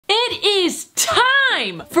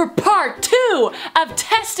time for part 2 of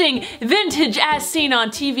testing vintage as seen on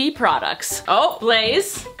TV products. Oh,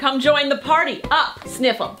 Blaze, come join the party. Up,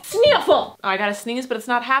 sniff them. Sniff them! Oh, I gotta sneeze, but it's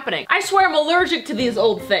not happening. I swear I'm allergic to these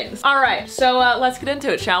old things. All right, so let's get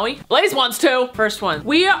into it, shall we? Blaze wants to. First one.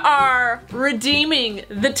 We are redeeming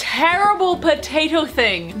the terrible potato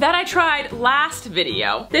thing that I tried last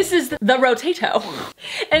video. This is the Rotato.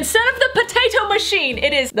 Instead of the potato machine,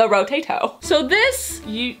 it is the Rotato. So this,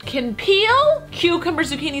 you can peel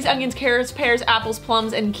cucumbers, zucchinis, onions, carrots, pears, apples,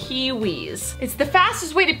 plums, and kiwis. It's the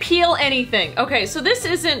fastest way to peel anything. Okay, so this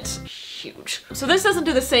isn't huge. So this doesn't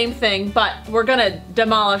do the same thing, but we're gonna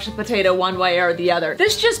demolish the potato one way or the other.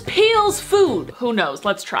 This just peels food. Who knows?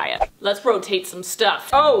 Let's try it. Let's rotate some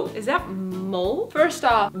stuff. Oh, is that mold? First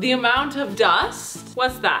off, the amount of dust.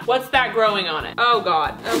 What's that? What's that growing on it? Oh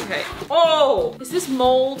God, okay. Oh, is this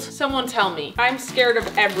mold? Someone tell me. I'm scared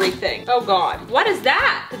of everything. Oh God, what is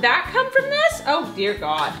that? Did that come from this? Oh dear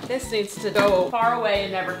God. This needs to go far away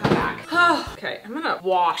and never come back. Okay, I'm gonna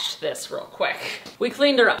wash this real quick. We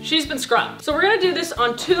cleaned her up. She's been scrubbed. So we're gonna do this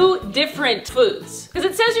on 2 different foods. Because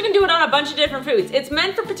it says you can do it on a bunch of different foods. It's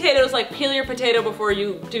meant for potatoes, like peel your potato before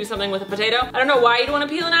you do something with a potato. I don't know why you'd wanna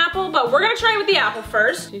peel an apple, but we're gonna try it with the apple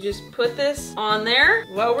first. You just put this on there,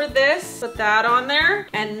 lower this, put that on there,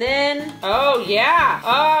 and then, oh yeah,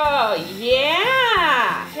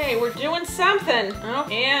 okay, we're doing something. Oh,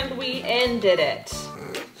 and we ended it.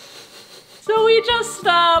 So we just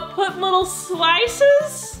put little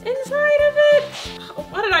slices inside of it.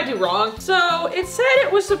 What did I do wrong? So it said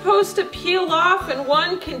it was supposed to peel off in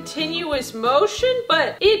one continuous motion,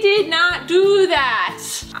 but it did not do that.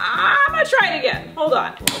 I'm gonna try it again. Hold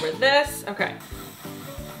on. Over this. Okay.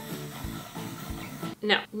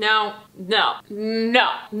 No, no, no,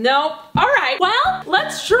 no, nope. All right, well,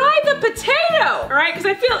 let's try the potato. All right, because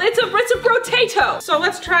I feel it's a potato. So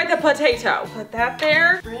let's try the potato. Put that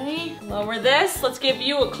there. Ready? Lower this. Let's give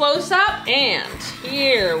you a close up. And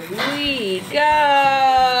here we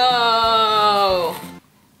go.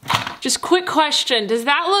 Just quick question, does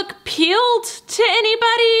that look peeled to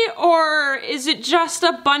anybody, or is it just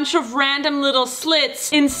a bunch of random little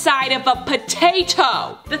slits inside of a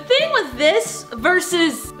potato? The thing with this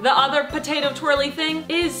versus the other potato twirly thing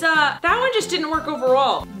is that one just didn't work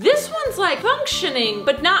overall. This one's like functioning,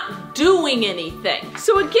 but not doing anything.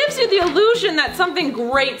 So it gives you the illusion that something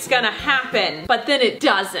great's gonna happen, but then it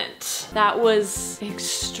doesn't. That was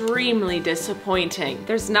extremely disappointing.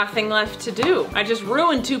 There's nothing left to do. I just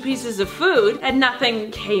ruined 2 pieces of food and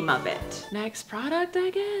nothing came of it. Next product, I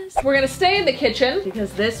guess. We're gonna stay in the kitchen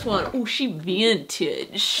because this one, oh, she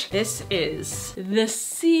vintage. This is the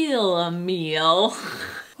seal meal.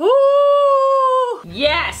 Ooh,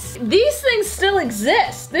 yes, these things still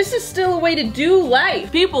exist. This is still a way to do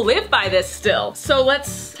life. People live by this still. So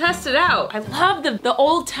let's test it out. I love the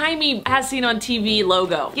old-timey as seen on TV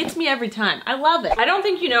logo. Gets me every time. I love it. I don't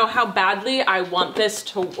think you know how badly I want this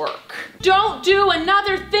to work. Don't do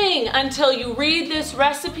another thing until you read this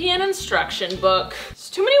recipe and instruction book. It's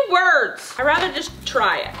too many words. I'd rather just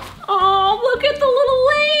try it. Oh, look at the little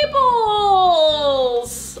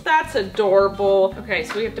labels. That's adorable. Okay,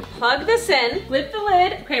 so we have to plug this in, flip the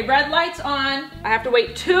lid. Okay, red light's on. I have to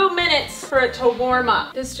wait 2 minutes for it to warm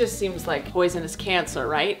up. This just seems like poisonous cancer,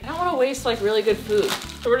 right? I don't want to waste like really good food.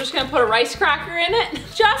 So we're just gonna put a rice cracker in it.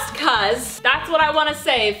 Just cause, that's what I want to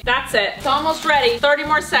save. That's it, it's almost ready. 30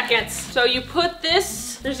 more seconds. So you put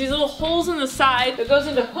this, there's these little holes in the side. It goes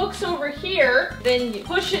into hooks over here. Then you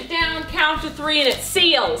push it down, count to 3, and it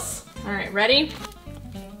seals. All right, ready?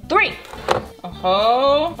 3.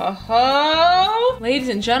 Oh-ho, oh-ho. Ladies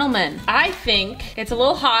and gentlemen, I think it's a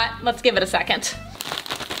little hot. Let's give it a second.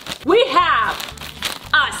 We have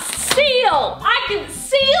a seal. I can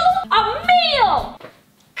seal a meal.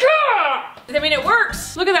 Gah! I mean, it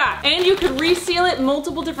works. Look at that. And you could reseal it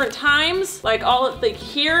multiple different times. Like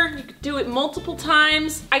here, you could do it multiple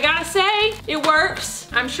times. I gotta say, it works.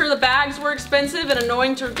 I'm sure the bags were expensive and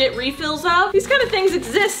annoying to get refills of. These kind of things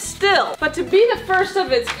exist still. But to be the first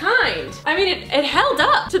of its kind, I mean, it held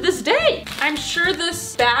up to this day. I'm sure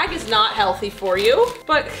this bag is not healthy for you,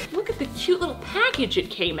 but look at the cute little package it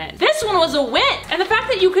came in. This one was a win. And the fact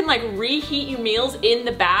that you can like reheat your meals in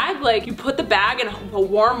the bag, like you put the bag in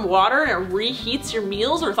warm water and it reheats your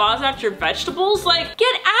meals or thaws out your vegetables, like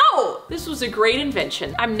get out. This was a great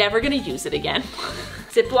invention. I'm never gonna use it again.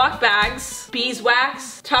 Ziploc bags,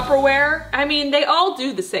 beeswax, Tupperware. I mean, they all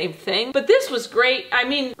do the same thing, but this was great. I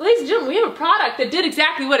mean, ladies and gentlemen, we have a product that did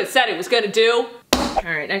exactly what it said it was gonna do.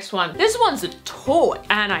 All right, next one. This one's a toy,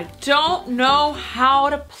 and I don't know how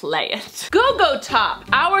to play it. Go-Go Top.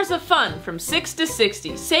 Hours of fun from 6 to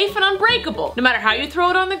 60. Safe and unbreakable. No matter how you throw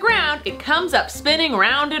it on the ground, it comes up spinning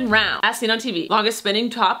round and round. As seen on TV. Longest spinning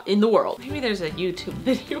top in the world. Maybe there's a YouTube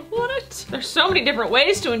video on it. There's so many different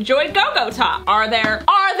ways to enjoy Go-Go Top. Are there?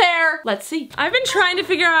 Are there? Let's see. I've been trying to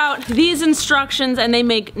figure out these instructions and they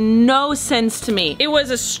make no sense to me. It was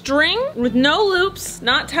a string with no loops,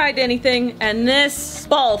 not tied to anything, and this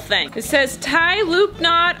ball thing. It says tie loop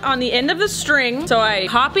knot on the end of the string. So I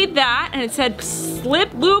copied that and it said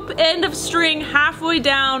slip loop end of string halfway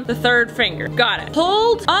down the third finger. Got it.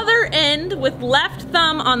 Hold other end with left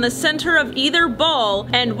thumb on the center of either ball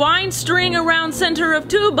and wind string around center of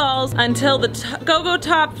 2 balls until the Go-Go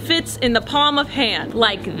Top fits in the palm of hand.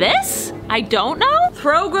 Like this? I don't know.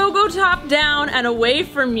 Throw Go-Go Top down and away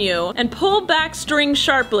from you and pull back string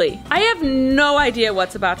sharply. I have no idea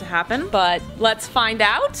what's about to happen, but let's find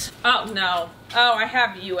out. Oh no. Oh, I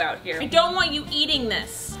have you out here. I don't want you eating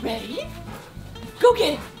this. Ready? Go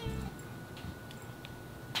get it.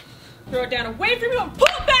 Throw it down away from you and pull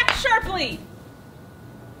it back sharply.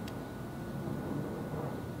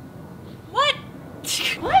 What?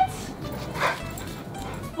 What?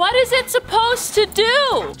 What is it supposed to do?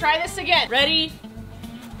 Let's try this again. Ready?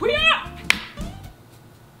 Yeah!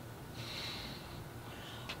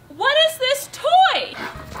 What is this toy?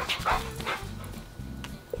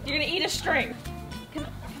 You're gonna eat a string. Can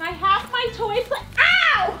I have my toy, please?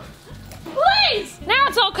 Ow! Please! Now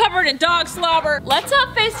it's all covered in dog slobber. Let's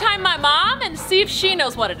FaceTime my mom and see if she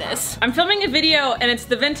knows what it is. I'm filming a video and it's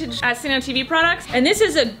the vintage As Seen on TV products. And this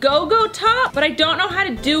is a Go-Go Top, but I don't know how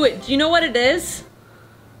to do it. Do you know what it is?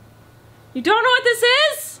 You don't know what this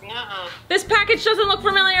is? Uh-uh. This package doesn't look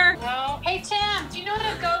familiar. No. Hey Tim, do you know what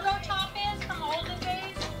a go-go top is from olden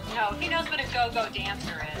days? No, he knows what a go-go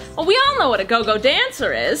dancer is. Well, we all know what a go-go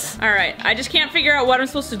dancer is. All right, I just can't figure out what I'm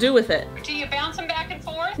supposed to do with it. Do you bounce them back and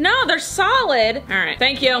forth? No, they're solid. All right,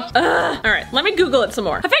 thank you. Ugh. All right, let me Google it some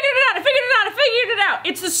more. I figured it out, I figured it out, I figured it out.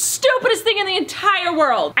 It's the stupidest thing in the entire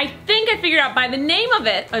world. I think I figured out by the name of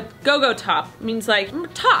it, a go-go top means like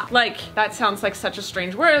top. Like, that sounds like such a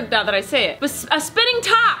strange word now that I say it. But a spinning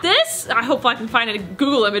top. This, I hope I can find a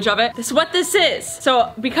Google image of it. This is what this is.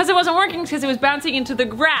 So because it wasn't working because it was bouncing into the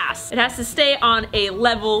grass, it has to stay on a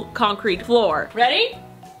level concrete floor. Ready?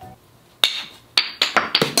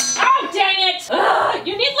 Oh, dang it! Ugh,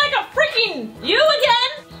 you need like a freaking you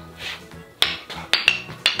again?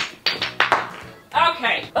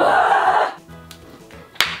 Okay. Ugh.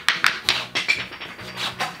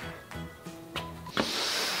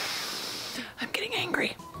 I'm getting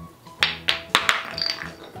angry.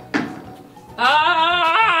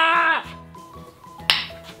 Ah!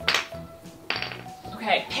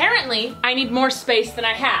 Okay, apparently I need more space than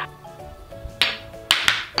I have.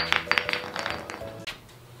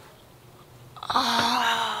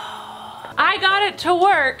 I got it to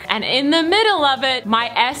work, and in the middle of it, my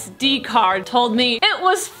SD card told me it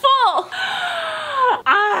was full.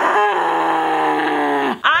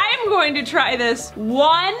 I'm going to try this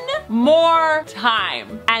one more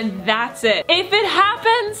time, and that's it. If it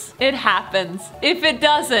happens, it happens. If it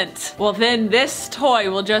doesn't, well then this toy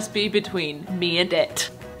will just be between me and it.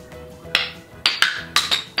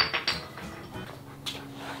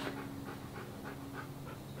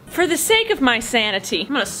 For the sake of my sanity, I'm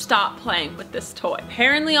gonna stop playing with this toy.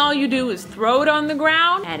 Apparently all you do is throw it on the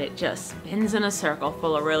ground and it just spins in a circle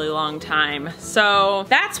for a really long time. So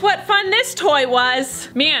that's what fun this toy was.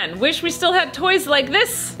 Man, wish we still had toys like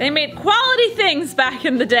this. They made quality things back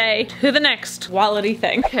in the day. To the next quality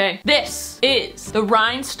thing. Okay, this is the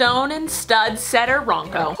Rhinestone and Stud Setter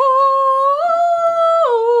Ronco.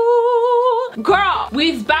 Girl,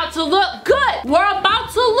 we're about to look good. We're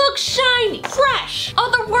about to look shiny, fresh.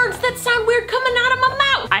 Other words that sound weird coming out of my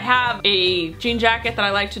mouth. I have a jean jacket that I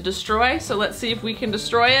like to destroy, so let's see if we can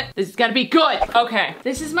destroy it. This is gotta be good. Okay,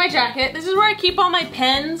 this is my jacket. This is where I keep all my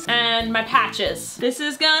pens and my patches. This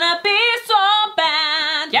is gonna be so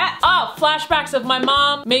bad. Yeah. Oh, flashbacks of my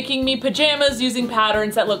mom making me pajamas using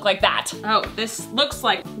patterns that look like that. Oh, this looks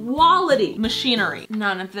like quality machinery.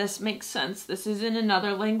 None of this makes sense. This is in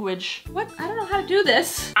another language. What? I don't know how to do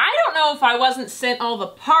this. I don't know if I wasn't sent all the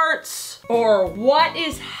parts or what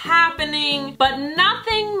is happening, but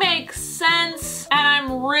nothing makes sense and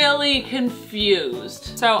I'm really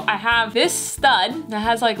confused. So I have this stud that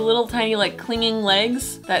has like little tiny like clinging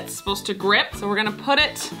legs that's supposed to grip. So we're gonna put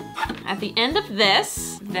it at the end of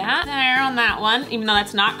this, that there on that one, even though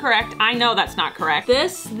that's not correct. I know that's not correct.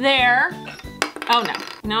 This there. Oh no.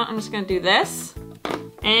 No, I'm just gonna do this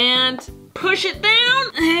and push it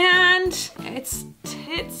down and it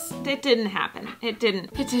it didn't happen. It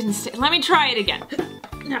didn't stay. Let me try it again.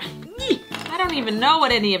 I don't even know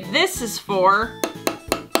what any of this is for.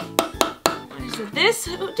 What is it? This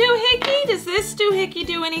doohickey? Does this doohickey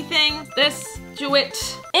do anything? This do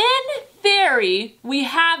it? In theory, we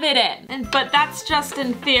have it in, but that's just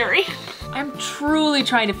in theory. I'm truly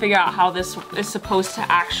trying to figure out how this is supposed to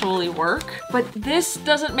actually work, but this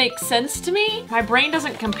doesn't make sense to me. My brain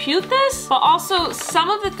doesn't compute this, but also some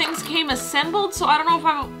of the things came assembled, so I don't know if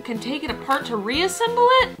I can take it apart to reassemble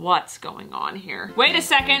it. What's going on here? Wait a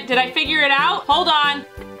second, did I figure it out? Hold on.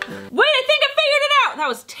 Wait, I think I figured it out. That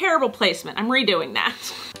was terrible placement. I'm redoing that.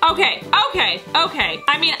 Okay.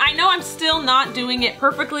 I mean, I know I'm still not doing it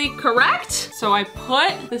perfectly correct. So I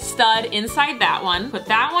put the stud inside that one, put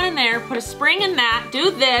that one in there, put a spring in that, do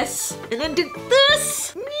this, and then do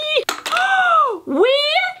this.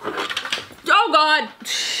 Oh God.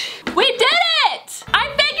 We did it! I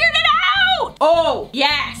figured it out! Oh,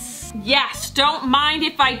 yes. Yes, don't mind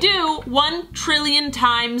if I do 1 trillion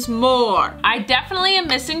times more. I definitely am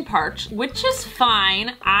missing parts, which is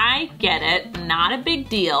fine. I get it, not a big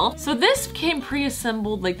deal. So this came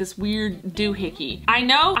pre-assembled like this weird doohickey. I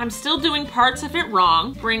know I'm still doing parts of it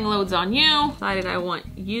wrong. Spring loads on you. Decided I want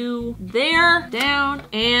you there, down,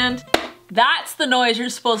 and that's the noise you're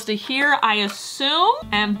supposed to hear, I assume.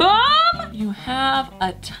 And boom, you have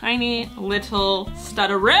a tiny little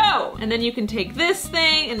studdaroo. And then you can take this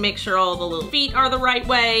thing and make sure all the little feet are the right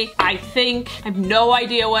way. I think, I have no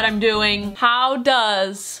idea what I'm doing. How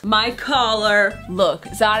does my collar look?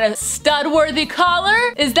 Is that a stud-worthy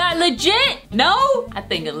collar? Is that legit? No? I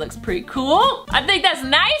think it looks pretty cool. I think that's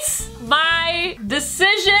nice. My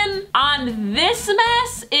decision on this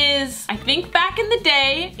mess is, I think back in the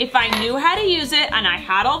day, if I knew how to use it and I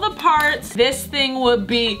had all the parts, this thing would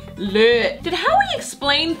be lit. Did how we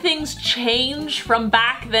explain things change from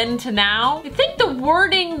back then to now? I think the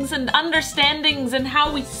wordings and understandings and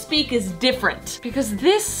how we speak is different, because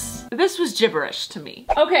this was gibberish to me.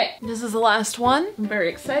 Okay, this is the last one. I'm very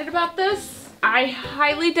excited about this. I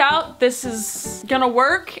highly doubt this is gonna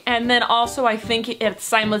work, and then also I think it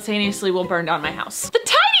simultaneously will burn down my house. The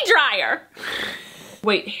tiny dryer!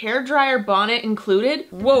 Wait, hair dryer bonnet included?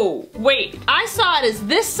 Whoa, wait, I saw it as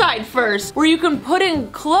this side first, where you can put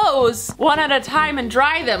in clothes one at a time and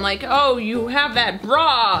dry them. Like, oh, you have that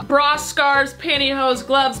bra, scarves, pantyhose,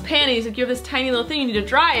 gloves, panties, like you have this tiny little thing, you need to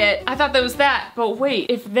dry it. I thought that was that, but wait,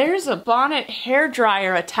 if there's a bonnet hair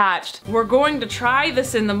dryer attached, we're going to try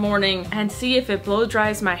this in the morning and see if it blow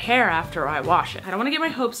dries my hair after I wash it. I don't wanna get my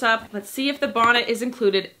hopes up. Let's see if the bonnet is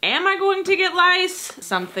included. Am I going to get lice?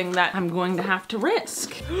 Something that I'm going to have to risk.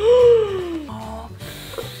 Oh,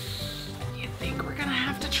 you think we're gonna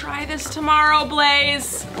have to try this tomorrow,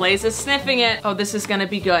 Blaze? Blaze is sniffing it. Oh, this is gonna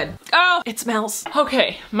be good. Oh, it smells.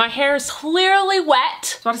 Okay, my hair is clearly wet.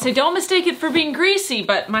 So I want to say, don't mistake it for being greasy,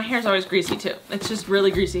 but my hair's always greasy too. It's just really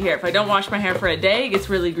greasy hair. If I don't wash my hair for a day, it gets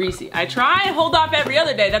really greasy. I try and hold off every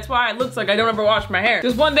other day. That's why it looks like I don't ever wash my hair.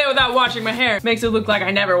 Because one day without washing my hair makes it look like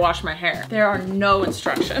I never wash my hair. There are no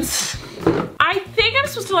instructions. I think I'm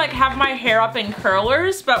supposed to like have my hair up in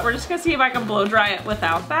curlers, but we're just gonna see if I can blow dry it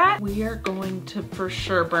without that. We are going to for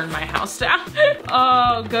sure burn my house down.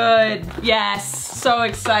 Oh, good. Yes, so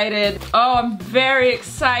excited. Oh, I'm very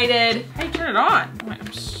excited. How do you turn it on? How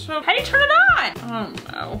do you turn it on? Oh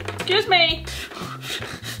no. Excuse me.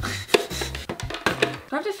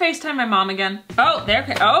 Do I have to FaceTime my mom again? Oh, there,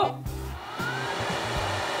 okay. Oh.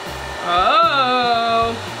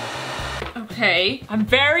 Oh. Okay, I'm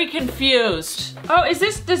very confused. Oh,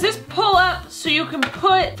 does this pull up so you can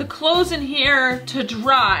put the clothes in here to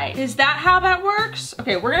dry? Is that how that works?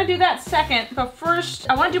 Okay, we're gonna do that second, but first,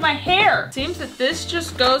 I wanna do my hair. Seems that this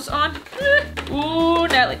just goes on. Ooh,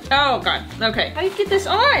 Nelly. Oh God, okay. How do you get this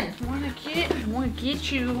on? I wanna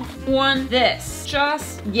get you on this.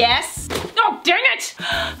 Just, yes. Oh, dang it!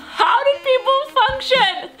 How did people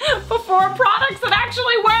function before products that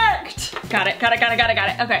actually worked? Got it.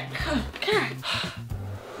 Okay.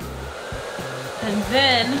 And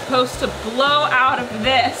then supposed to blow out of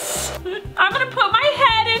this. I'm gonna put my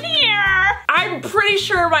head in here. I'm pretty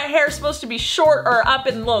sure my hair is supposed to be short or up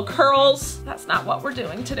in little curls. That's not what we're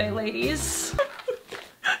doing today, ladies.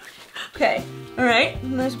 Okay, all right,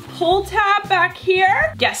 and there's a pull tab back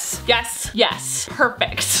here. Yes, yes, yes,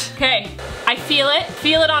 perfect. Okay, I feel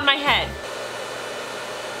it on my head.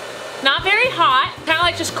 Not very hot, kind of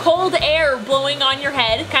like just cold air blowing on your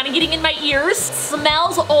head, kind of getting in my ears.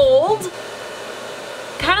 Smells old.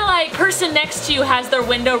 Kind of like person next to you has their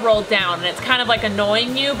window rolled down and it's kind of like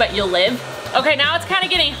annoying you, but you'll live. Okay, now it's kind of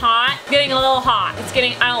getting hot, getting a little hot.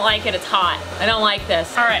 I don't like it, it's hot. I don't like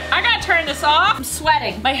this. All right, I gotta turn this off. I'm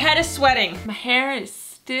sweating, my head is sweating. My hair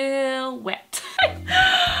is still wet.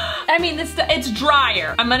 I mean, it's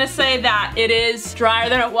drier. I'm gonna say that it is drier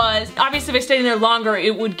than it was. Obviously, if I stayed in there longer,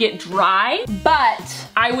 it would get dry, but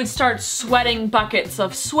I would start sweating buckets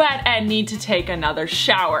of sweat and need to take another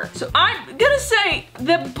shower. So I'm gonna say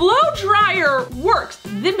the blow dryer works.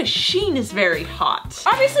 The machine is very hot.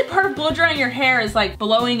 Obviously, part of blow drying your hair is like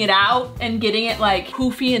blowing it out and getting it like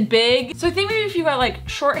poofy and big. So I think maybe if you got like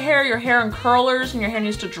short hair, your hair in curlers, and your hair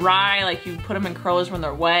needs to dry, like you put them in curlers when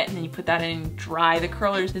they're wet, and then you put that in and dry the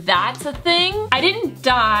curlers. That's a thing. I didn't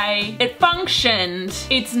die. It functioned.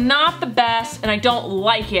 It's not the best, and I don't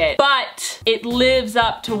like it, but it lives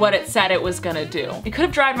up to what it said it was gonna do. It could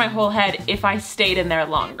have dried my whole head if I stayed in there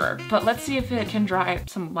longer, but let's see if it can dry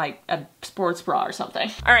some like a sports bra or something.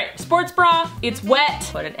 All right, sports bra, it's wet.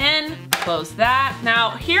 Put it in, close that.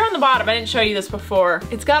 Now here on the bottom, I didn't show you this before,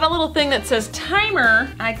 it's got a little thing that says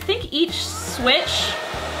timer. I think each switch,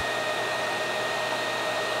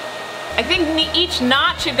 I think each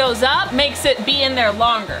notch it goes up makes it be in there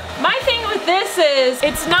longer. My thing with this is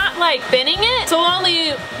it's not like spinning it, so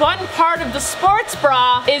only one part of the sports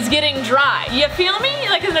bra is getting dry. You feel me?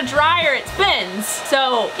 Like in the dryer it spins,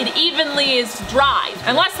 so it evenly is dried.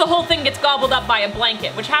 Unless the whole thing gets gobbled up by a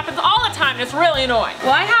blanket, which happens all the time and it's really annoying.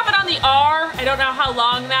 Well, I have it on the R. I don't know how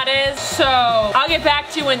long that is, so I'll get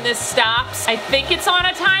back to you when this stops. I think it's on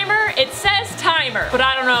a timer. It says timer, but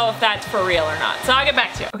I don't know if that's for real or not, so I'll get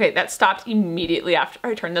back to you. Okay, that stopped immediately after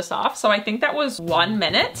I turned this off, so I think that was 1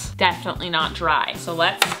 minute. Definitely not dry. So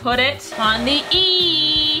let's put it on the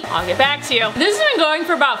E. I'll get back to you. This has been going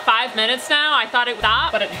for about 5 minutes now. I thought it would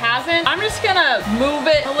stop, but it hasn't. I'm just gonna move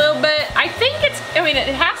it a little bit. I think I mean, it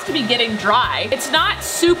has to be getting dry. It's not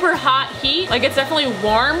super hot heat. Like, it's definitely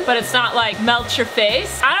warm, but it's not like melts your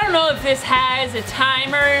face. I don't know if this has a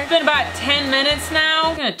timer. It's been about 10 minutes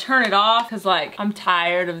now. I'm gonna turn it off because like, I'm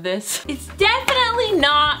tired of this. It's definitely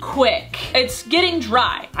not quick. It's getting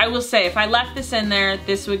dry. I will say, if I left this in there,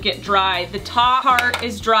 this would get dry. The top part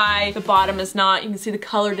is dry, the bottom is not. You can see the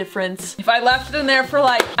color difference. If I left it in there for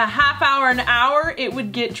like a half hour, an hour, it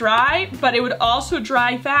would get dry, but it would also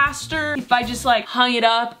dry faster if I just like hung it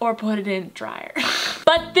up or put it in dryer.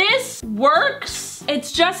 But this works.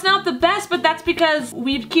 It's just not the best, but that's because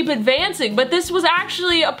we keep advancing. But this was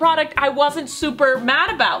actually a product I wasn't super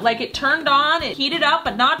mad about. Like, it turned on, it heated up,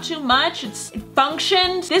 but not too much. It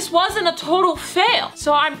functioned. This wasn't a total fail.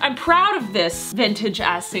 So I'm proud of this vintage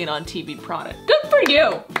as seen on TV product. Good for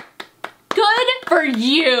you. Good for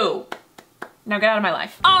you. Now get out of my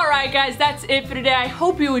life. All right, guys, that's it for today. I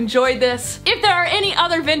hope you enjoyed this. If there are any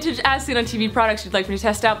other vintage as seen on TV products you'd like me to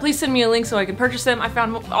test out, please send me a link so I can purchase them. I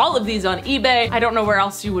found all of these on eBay. I don't know where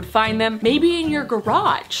else you would find them. Maybe in your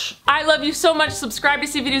garage. I love you so much. Subscribe to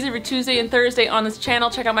see videos every Tuesday and Thursday on this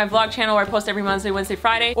channel. Check out my vlog channel where I post every Monday, Wednesday,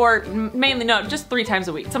 Friday, or mainly, no, just 3 times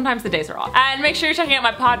a week. Sometimes the days are off. And make sure you're checking out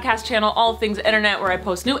my podcast channel, All Things Internet, where I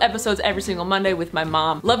post new episodes every single Monday with my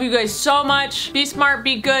mom. Love you guys so much. Be smart,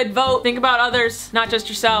 be good, vote, think about others, not just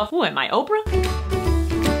yourself. Ooh, am I Oprah?